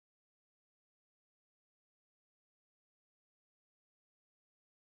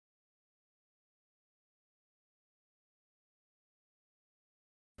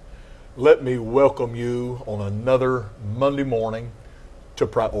Let me welcome you on another Monday morning to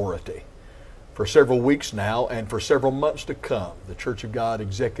Priority. For several weeks now and for several months to come, the Church of God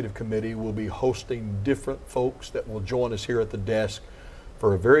Executive Committee will be hosting different folks that will join us here at the desk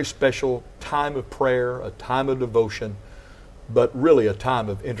for a very special time of prayer, a time of devotion, but really a time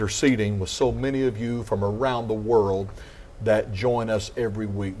of interceding with so many of you from around the world that join us every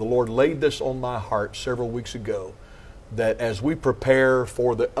week. The Lord laid this on my heart several weeks ago, that as we prepare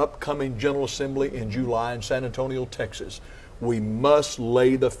for the upcoming General Assembly in July in San Antonio, Texas, we must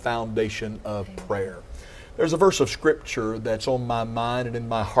lay the foundation of prayer. There's a verse of Scripture that's on my mind and in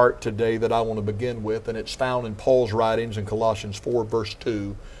my heart today that I want to begin with, and it's found in Paul's writings in Colossians 4, verse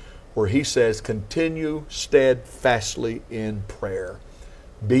 2, where he says, "Continue steadfastly in prayer,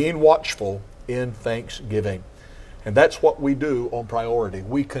 being watchful in thanksgiving." And that's what we do on Priority.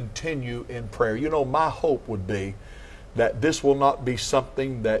 We continue in prayer. You know, my hope would be that this will not be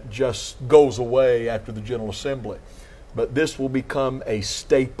something that just goes away after the General Assembly, but this will become a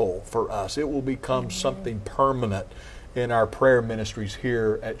staple for us. It will become something permanent in our prayer ministries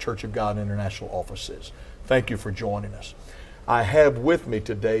here at Church of God International offices. Thank you for joining us. I have with me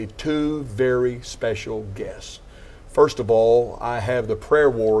today two very special guests. First of all, I have the prayer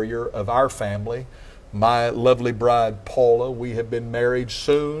warrior of our family, my lovely bride, Paula. We have been married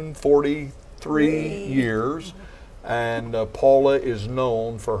soon 43 years. And Paula is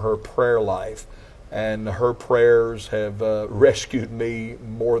known for her prayer life, and her prayers have rescued me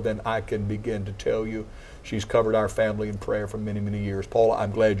more than I can begin to tell you. She's covered our family in prayer for many, many years. Paula,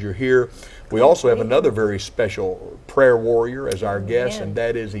 I'm glad you're here. We also have another very special prayer warrior as our guest, and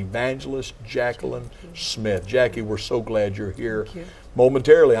that is Evangelist Jacqueline Smith. Jackie, we're so glad you're here.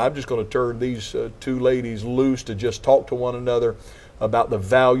 Momentarily, I'm just going to turn these two ladies loose to just talk to one another about the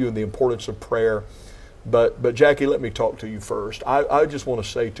value and the importance of prayer. But Jackie, let me talk to you first. I just want to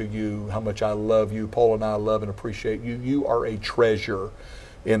say to you how much I love you. Paul and I love and appreciate you. You are a treasure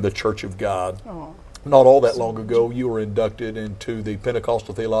in the Church of God. Oh. Not all that long ago, you were inducted into the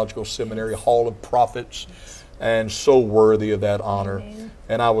Pentecostal Theological Seminary Hall of Prophets, and so worthy of that honor. Amen.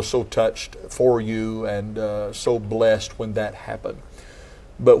 And I was so touched for you and so blessed when that happened.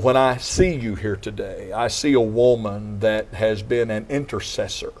 But when I see you here today, I see a woman that has been an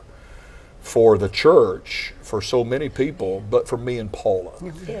intercessor for the church, for so many people, but for me and Paula.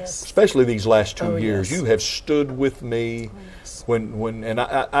 Yes. Especially these last 2 years. Yes. You have stood with me when and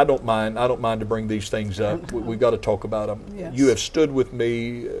I don't mind to bring these things up. We've got to talk about them. Yes. You have stood with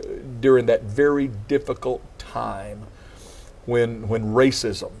me during that very difficult time when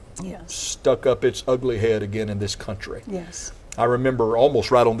racism stuck up its ugly head again in this country. Yes. I remember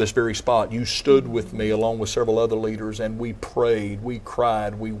almost right on this very spot, you stood with me along with several other leaders, and we prayed, we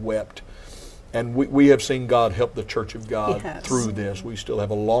cried, we wept. And we have seen God help the Church of God through this. We still have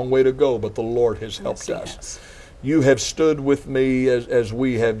a long way to go, but the Lord has helped us. You have stood with me as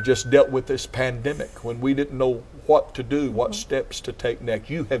we have just dealt with this pandemic when we didn't know what to do, what steps to take next.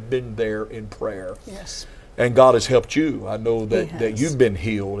 You have been there in prayer. Yes. And God has helped you. I know that you've been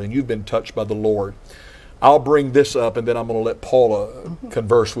healed and you've been touched by the Lord. I'll bring this up and then I'm going to let Paula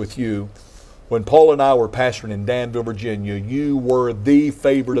converse with you. When Paul and I were pastoring in Danville, Virginia, you were the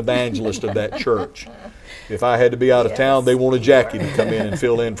favorite evangelist of that church. If I had to be out of town, they wanted Jackie to come in and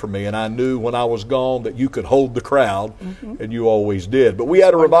fill in for me. And I knew when I was gone that you could hold the crowd, and you always did. But we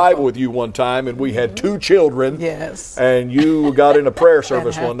had a revival with you one time, and we had 2 children. Yes. And you got in a prayer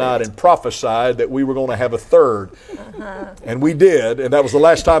service one night and prophesied that we were going to have a third. And we did, and that was the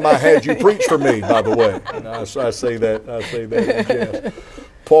last time I had you preach for me, by the way. And I say that in jest.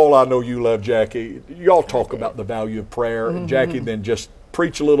 Paul, I know you love Jackie. Y'all talk about the value of prayer. And Jackie, then just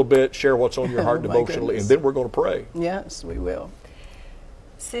preach a little bit, share what's on your heart devotionally, and then we're going to pray. Yes, we will.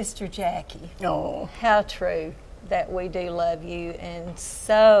 Sister Jackie, how true that we do love you and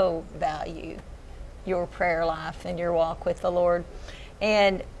so value your prayer life and your walk with the Lord.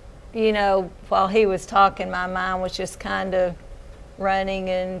 And, you know, while he was talking, my mind was just kind of running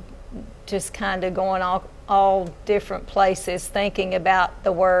and just kind of going all different places, thinking about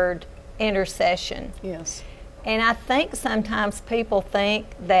the word intercession. Yes. And I think sometimes people think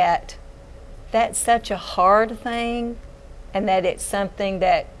that that's such a hard thing and that it's something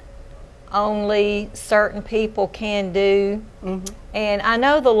that only certain people can do. And I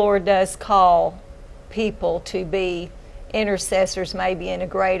know the Lord does call people to be intercessors maybe in a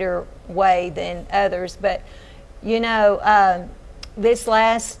greater way than others, but you know,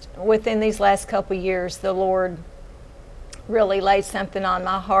 within these last couple of years, the Lord really laid something on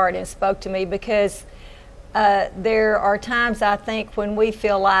my heart and spoke to me, because there are times I think when we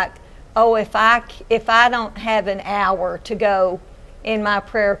feel like, oh, if I don't have an hour to go in my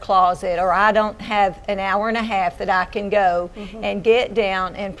prayer closet, or I don't have an hour and a half that I can go and get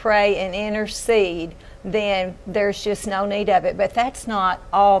down and pray and intercede, then there's just no need of it. But that's not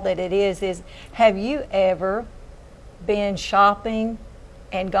all that it is have you ever been shopping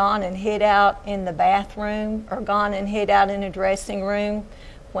and gone and hid out in the bathroom or gone and hid out in a dressing room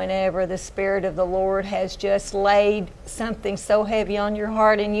whenever the Spirit of the Lord has just laid something so heavy on your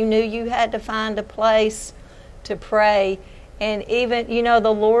heart and you knew you had to find a place to pray? And even,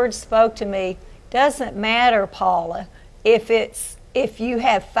 the Lord spoke to me, doesn't matter, Paula, if you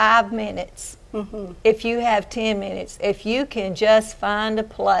have 5 minutes, if you have 10 minutes, if you can just find a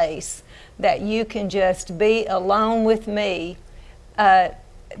place that you can just be alone with me,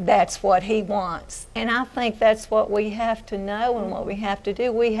 that's what He wants. And I think that's what we have to know and what we have to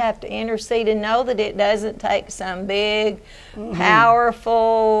do. We have to intercede and know that it doesn't take some big,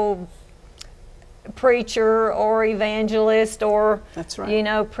 powerful preacher or evangelist or, that's right.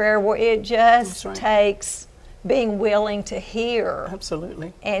 Prayer. It just takes being willing to hear.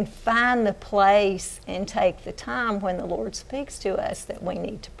 Absolutely. And find the place and take the time when the Lord speaks to us that we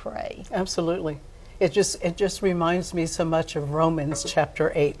need to pray. Absolutely. It just reminds me so much of Romans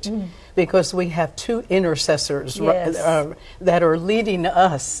chapter 8, because we have 2 intercessors that are leading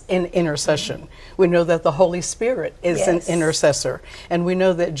us in intercession. We know that the Holy Spirit is an intercessor, and we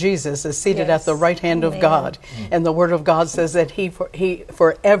know that Jesus is seated at the right hand of God, and the Word of God says that He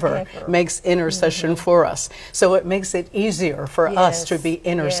forever makes intercession for us. So it makes it easier for us to be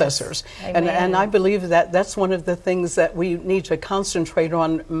intercessors. And I believe that that's one of the things that we need to concentrate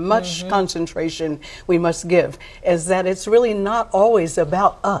on, much concentration we must give, is that it's really not always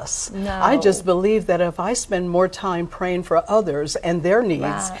about us. No. I just believe that if I spend more time praying for others and their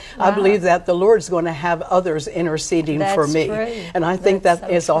needs, I believe that the Lord's going to have others interceding for me. True. And I think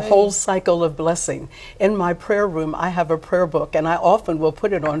that is a whole cycle of blessing. In my prayer room, I have a prayer book, and I often will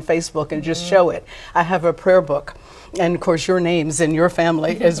put it on Facebook and just show it. I have a prayer book. And of course, your names and your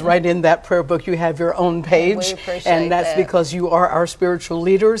family is right in that prayer book. You have your own page, and that's because you are our spiritual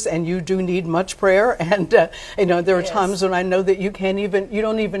leaders, and you do need much prayer. And there are times when I know that you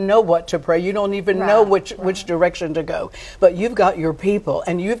don't even know what to pray. You don't even know which direction to go. But you've got your people,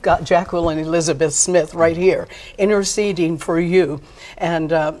 and you've got Jacqueline Elizabeth Smith right here interceding for you.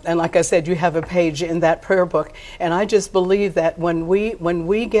 And like I said, you have a page in that prayer book. And I just believe that when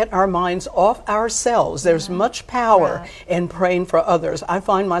we get our minds off ourselves, there's much power in praying for others. I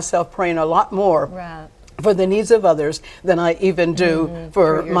find myself praying a lot more for the needs of others than I even do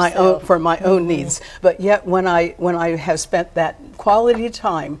for my own needs. But yet when I have spent that quality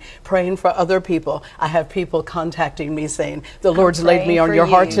time praying for other people, I have people contacting me saying, the Lord's laid me on your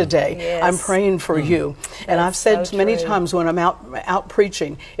heart today. I'm praying for you. And I've said many times when I'm out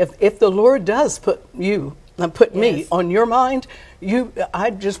preaching, if the Lord does put me on your mind,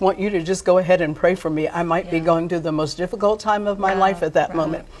 I just want you to just go ahead and pray for me. I might be going through the most difficult time of my life at that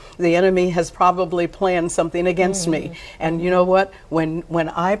moment. The enemy has probably planned something against me. And you know what? When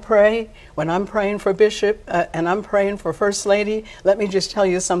I pray, when I'm praying for Bishop and I'm praying for First Lady, let me just tell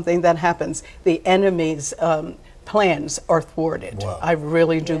you something that happens. The enemy's plans are thwarted. I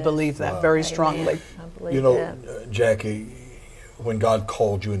really do believe that very strongly. I believe Jackie, when God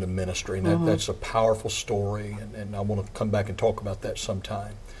called you into ministry, and that's a powerful story, and I want to come back and talk about that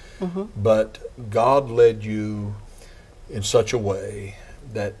sometime. But God led you in such a way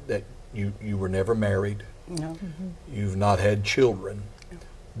that you were never married, you've not had children,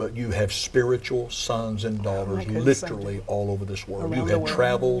 but you have spiritual sons and daughters literally all over this world. You have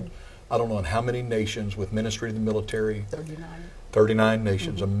traveled, I don't know in how many nations with ministry in the military. 39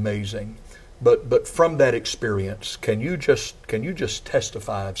 nations, amazing. But from that experience, can you just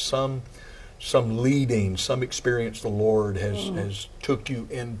testify of some leading, some experience the Lord has took you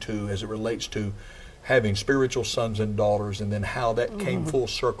into as it relates to having spiritual sons and daughters, and then how that came full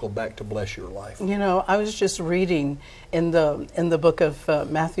circle back to bless your life? I was just reading in the book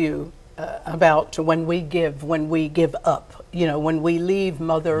of Matthew about when we give up, when we leave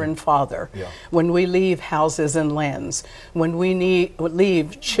mother and father, when we leave houses and lands, when we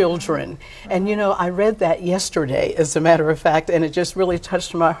leave children. And I read that yesterday, as a matter of fact, and it just really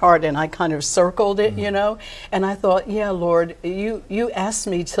touched my heart, and I kind of circled it, and I thought, yeah, Lord, you asked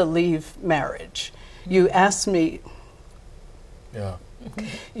me to leave marriage. You asked me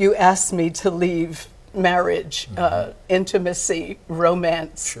to leave marriage, intimacy,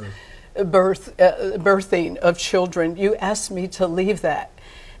 romance, birthing of children. You asked me to leave that.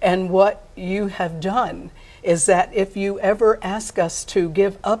 And what you have done is that if you ever ask us to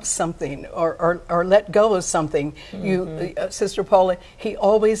give up something or let go of something, you, Sister Paula, he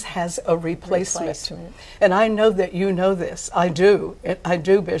always has a replacement. And I know that you know this. I do,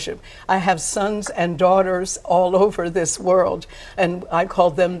 Bishop. I have sons and daughters all over this world, and I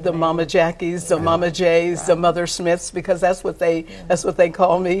call them the Mama Jackies, the Mama Jays, the Mother Smiths, because that's what they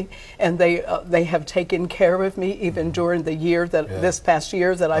call me. And they have taken care of me even during the year this past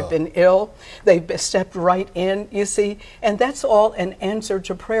year that I've been ill. They've stepped right in, you see, and that's all an answer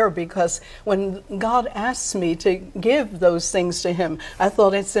to prayer, because when God asks me to give those things to him, I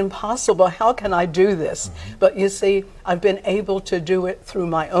thought, it's impossible. How can I do this? But you see, I've been able to do it through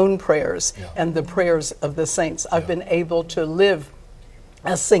my own prayers and the prayers of the saints. I've been able to live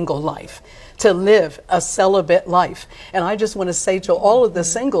a single life, to live a celibate life. And I just want to say to all of the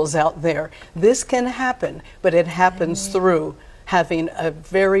singles out there, this can happen, but it happens through having a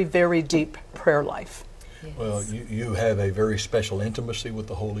very, very deep prayer life. Yes. Well, you have a very special intimacy with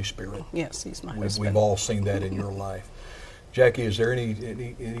the Holy Spirit. Yes, he's my husband. We've all seen that in your life. Jackie, is there any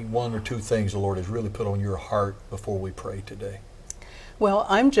one or two things the Lord has really put on your heart before we pray today? Well,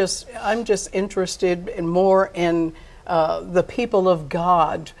 I'm just interested in more in the people of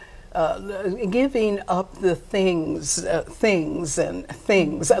God giving up the things. That's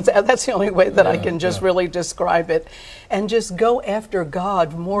the only way that I can just really describe it, and just go after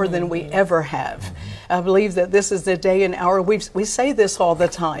God more than we ever have. I believe that this is the day and hour. We say this all the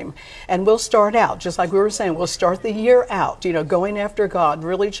time, and we'll start out, just like we were saying, we'll start the year out, going after God,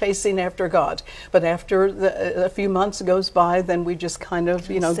 really chasing after God. But after a few months goes by, then we just kind of,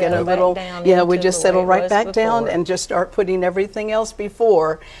 get a little, we just settle right back down and just start putting everything else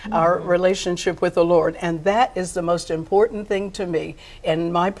before our relationship with the Lord. And that is the most important thing to me.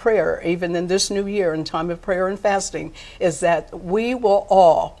 And my prayer, even in this new year, in time of prayer and fasting, is that we will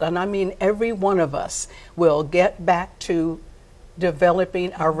all, and I mean every one of us, will get back to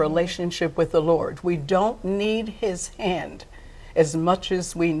developing our relationship with the Lord. We don't need his hand as much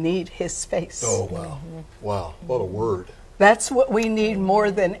as we need his face. Oh, wow. Wow, what a word. That's what we need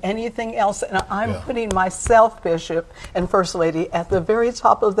more than anything else. And I'm putting myself, Bishop and First Lady, at the very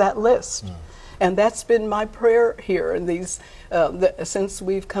top of that list. And that's been my prayer here in these, since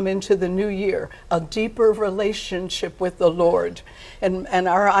we've come into the new year, a deeper relationship with the Lord. And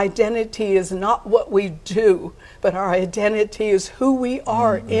our identity is not what we do, but our identity is who we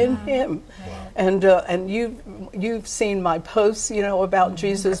are in him. And you've seen my posts, about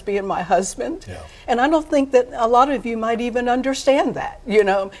Jesus being my husband. And I don't think that a lot of you might even understand that,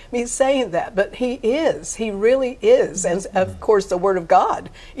 me saying that. But he is. He really is. And of course, the Word of God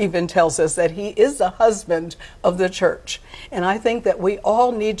even tells us that he is the husband of the church. And I think that we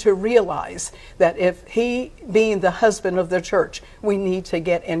all need to realize that if he being the husband of the church, we need to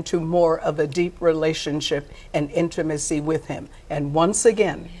get into more of a deep relationship and intimacy with him. And once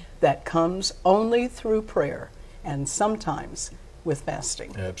again, that comes only through prayer and sometimes with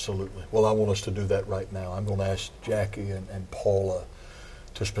fasting. Absolutely. Well, I want us to do that right now. I'm going to ask Jackie and Paula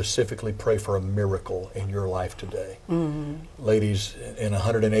to specifically pray for a miracle in your life today. Ladies, in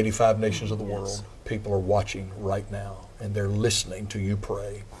 185 nations of the world, people are watching right now, and they're listening to you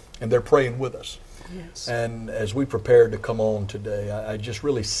pray, and they're praying with us. And as we prepared to come on today, I just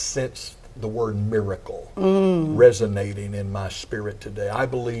really sensed the word miracle resonating in my spirit today. I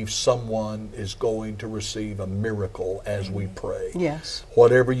believe someone is going to receive a miracle as we pray. Yes.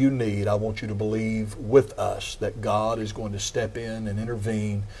 Whatever you need, I want you to believe with us that God is going to step in and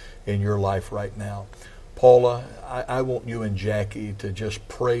intervene in your life right now. Paula, I want you and Jackie to just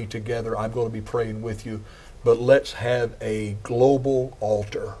pray together. I'm going to be praying with you. But let's have a global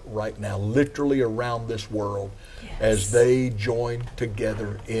altar right now, literally around this world, as they join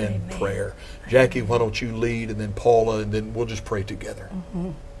together in prayer. Jackie, why don't you lead, and then Paula, and then we'll just pray together.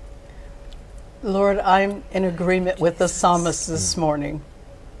 Lord, I'm in agreement with the psalmist this morning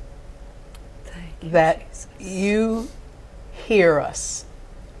that you hear us.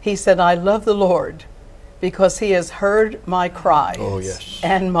 He said, I love the Lord because he has heard my cry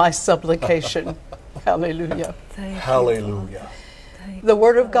and my supplication. Hallelujah. Hallelujah. The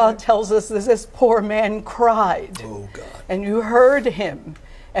Word of God tells us that this poor man cried, and you heard him,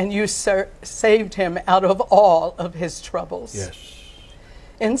 and you saved him out of all of his troubles. Yes.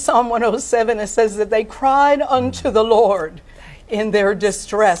 In Psalm 107, it says that they cried unto the Lord in their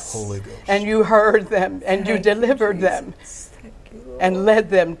distress, and you heard them, and you delivered them, and led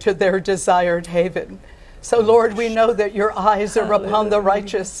them to their desired haven. So, Lord, we know that your eyes are upon the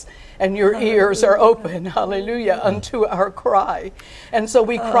righteous, and your ears are open, hallelujah, unto our cry. And so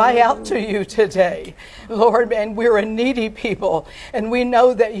we cry out to you today, Lord, and we're a needy people, and we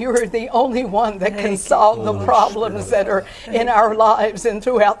know that you're the only one that can solve the problems that are in our lives and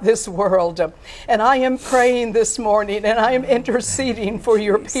throughout this world. And I am praying this morning, and I am interceding for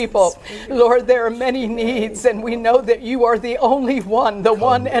your people. Lord, there are many needs, and we know that you are the only one, the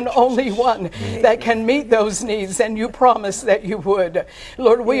one and only one that can meet those needs, and you promised that you would.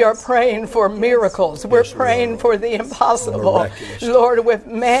 Lord, we are praying for miracles. We're praying for the impossible. Lord, with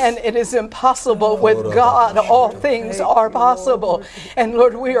man it is impossible. With God all things are possible. And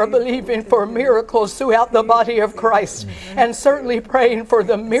Lord, we are believing for miracles throughout the body of Christ, and certainly praying for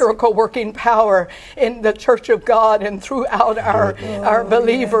the miracle working power in the church of God and throughout our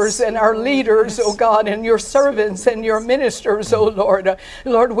believers and our leaders, oh God, and your servants and your ministers, oh Lord.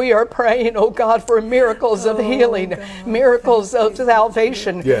 Lord, we are praying, oh God, for miracles of healing, miracles of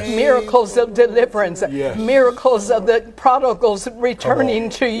salvation, miracles of deliverance, miracles of the prodigals returning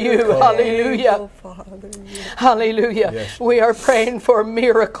to you. Hallelujah. Hallelujah. We are praying for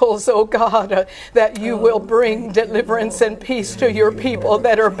miracles, oh God, that you will bring deliverance and peace to your people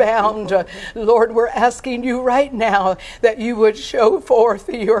that are bound. Lord, we're asking you right now that you would show forth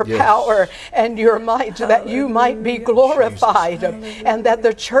your power and your might, that you might be glorified, and that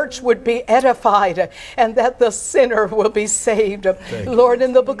the church would be edified, and that the sinner will be saved. Lord,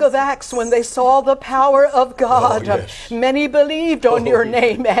 in the book of Acts, when they saw the power of God, many believed on your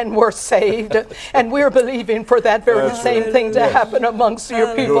name and were saved. And we're believing for that very same thing to happen amongst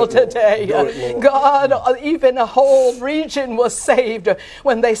your people today. God, even a whole region was saved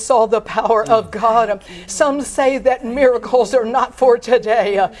when they saw the power of God. Some say that miracles are not for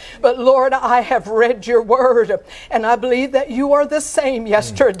today, but Lord, I have read your word, and I believe that you are the same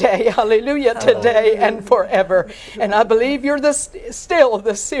yesterday, hallelujah, today and forever. And I believe you're still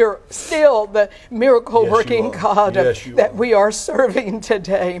the miracle working God that we are serving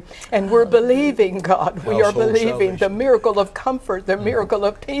today. And we're believing, God, we are believing the miracle of comfort, the miracle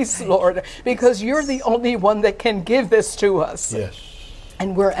of peace, Lord, because you're the only one that can give this to us.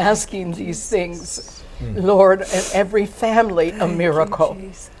 And we're asking these things, Lord, and every family a miracle.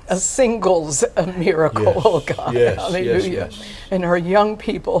 A singles a miracle, oh God, hallelujah. And our young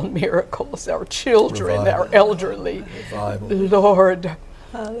people miracles, our children, our elderly. Lord,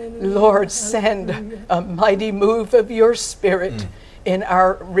 Lord, send a mighty move of your Spirit in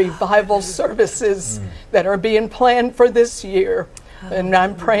our revival services that are being planned for this year. And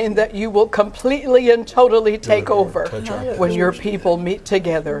I'm praying that you will completely and totally take over when your people meet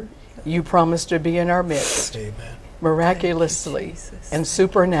together. You promise to be in our midst. Amen. Miraculously and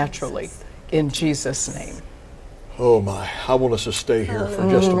supernaturally, in Jesus' name. Oh my, I want us to stay here for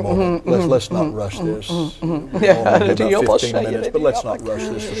just a moment. Let's not rush this. About 15 minutes, but let's not rush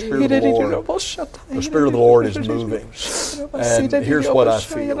this. The Spirit of the Lord is moving. And here's what I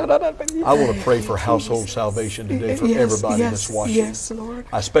feel. I want to pray for household salvation today for everybody that's watching. Yes, Lord.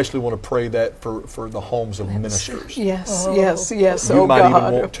 I especially want to pray that for the homes of ministers. Yes. You might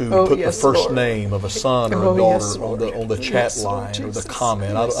even want to put the first name of a son or a daughter on the chat line or the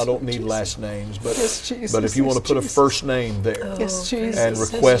comment. I don't need last names, but if you want to put a first name there and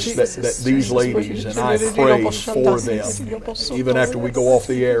request that these ladies, and I pray for them, even after we go off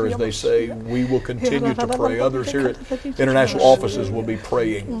the air, as they say, we will continue to pray. Others here at international offices will be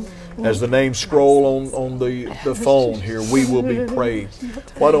praying. As the names scroll on the phone here, we will be praying.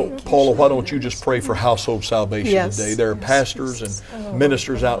 Paula, why don't you just pray for household salvation today? There are pastors and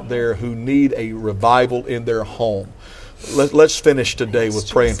ministers out there who need a revival in their home. Let's finish today with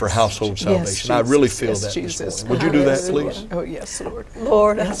praying for household salvation. I really feel that this morning. Would you do that, please? Oh, yes, Lord.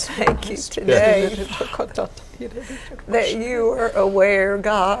 Lord, I thank you today that you are aware,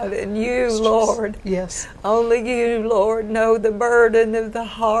 God, and you, Lord, only you, Lord, know the burden of the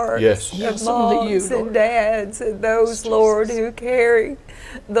hearts of moms and dads and those, Lord, who carry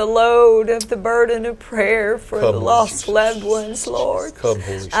the load of the burden of prayer for the lost loved ones, Lord.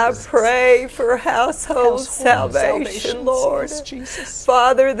 I pray for household salvation, Lord.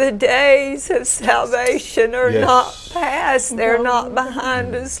 Father, the days of salvation are not past. They're not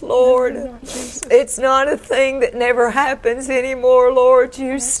behind us, Lord. It's not a thing that never happens anymore, Lord.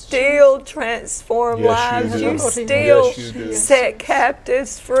 You still transform lives. You still set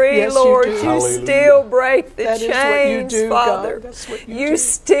captives free, Lord. You still break the chains, Father. You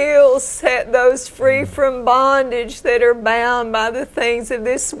still set those free from bondage that are bound by the things of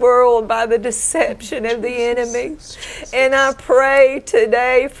this world, by the deception of the enemy. And I pray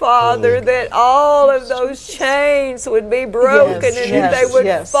today, Father, that all of those chains would be broken and that they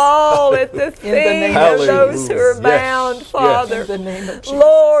would fall at the feet of those who are bound, Father.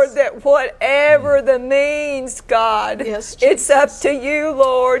 Lord, that whatever the means, God, it's up to you,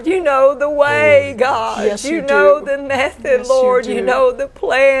 Lord. You know the way, God. You know the method, Lord. You know the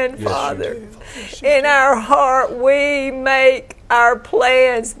plan, Father. In our heart, we make our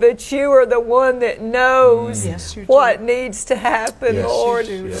plans, but you are the one that knows what needs to happen, Lord.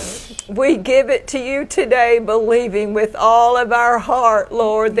 We give it to you today, believing with all of our heart,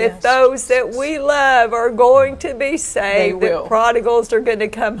 Lord, that those that we love are going to be saved, that prodigals are going to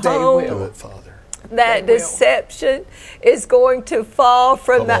come home. That deception is going to fall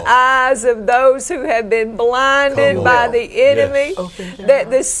from the eyes of those who have been blinded by the enemy. That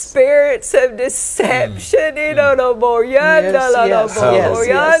the spirits of deception,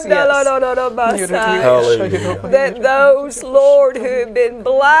 that those, Lord, who have been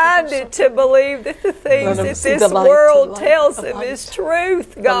blinded to believe that the things that this world tells them is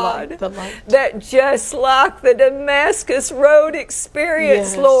truth, God, that just like the Damascus Road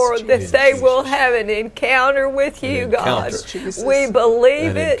experience, Lord, that they will have an encounter with you, God. We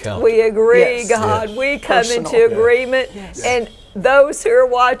believe it. We agree, God. We come into agreement. And those who are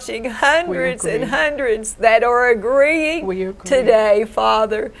watching, hundreds and hundreds that are agreeing today,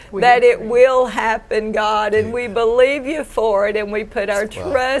 Father, that it will happen, God. And we believe you for it. And we put our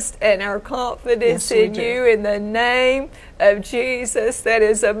trust and our confidence in you in the name of Jesus, that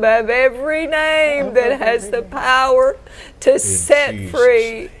is above every name, that has the power to set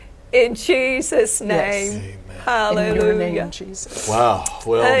free. In Jesus' name. Hallelujah. In your name, Jesus. Wow.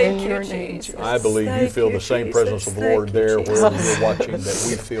 Well, thank you, Jesus. I believe you feel the same presence of the Lord there wherever you're watching that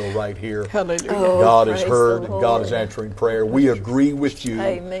we feel right here. Hallelujah. God has heard and God is answering prayer. We agree with you.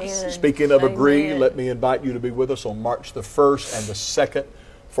 Amen. Speaking of agree, let me invite you to be with us on March the 1st and the 2nd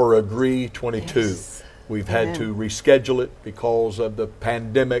for Agree 22. We've had to reschedule it because of the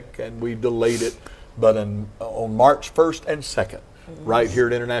pandemic and we delayed it. But on March 1st and 2nd, right here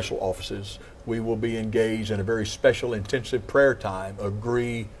at International Offices, we will be engaged in a very special intensive prayer time,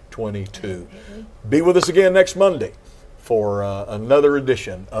 Agree 22. Be with us again next Monday for another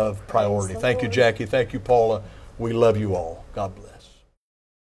edition of Priority. Thank you, Jackie. Thank you, Paula. We love you all. God bless.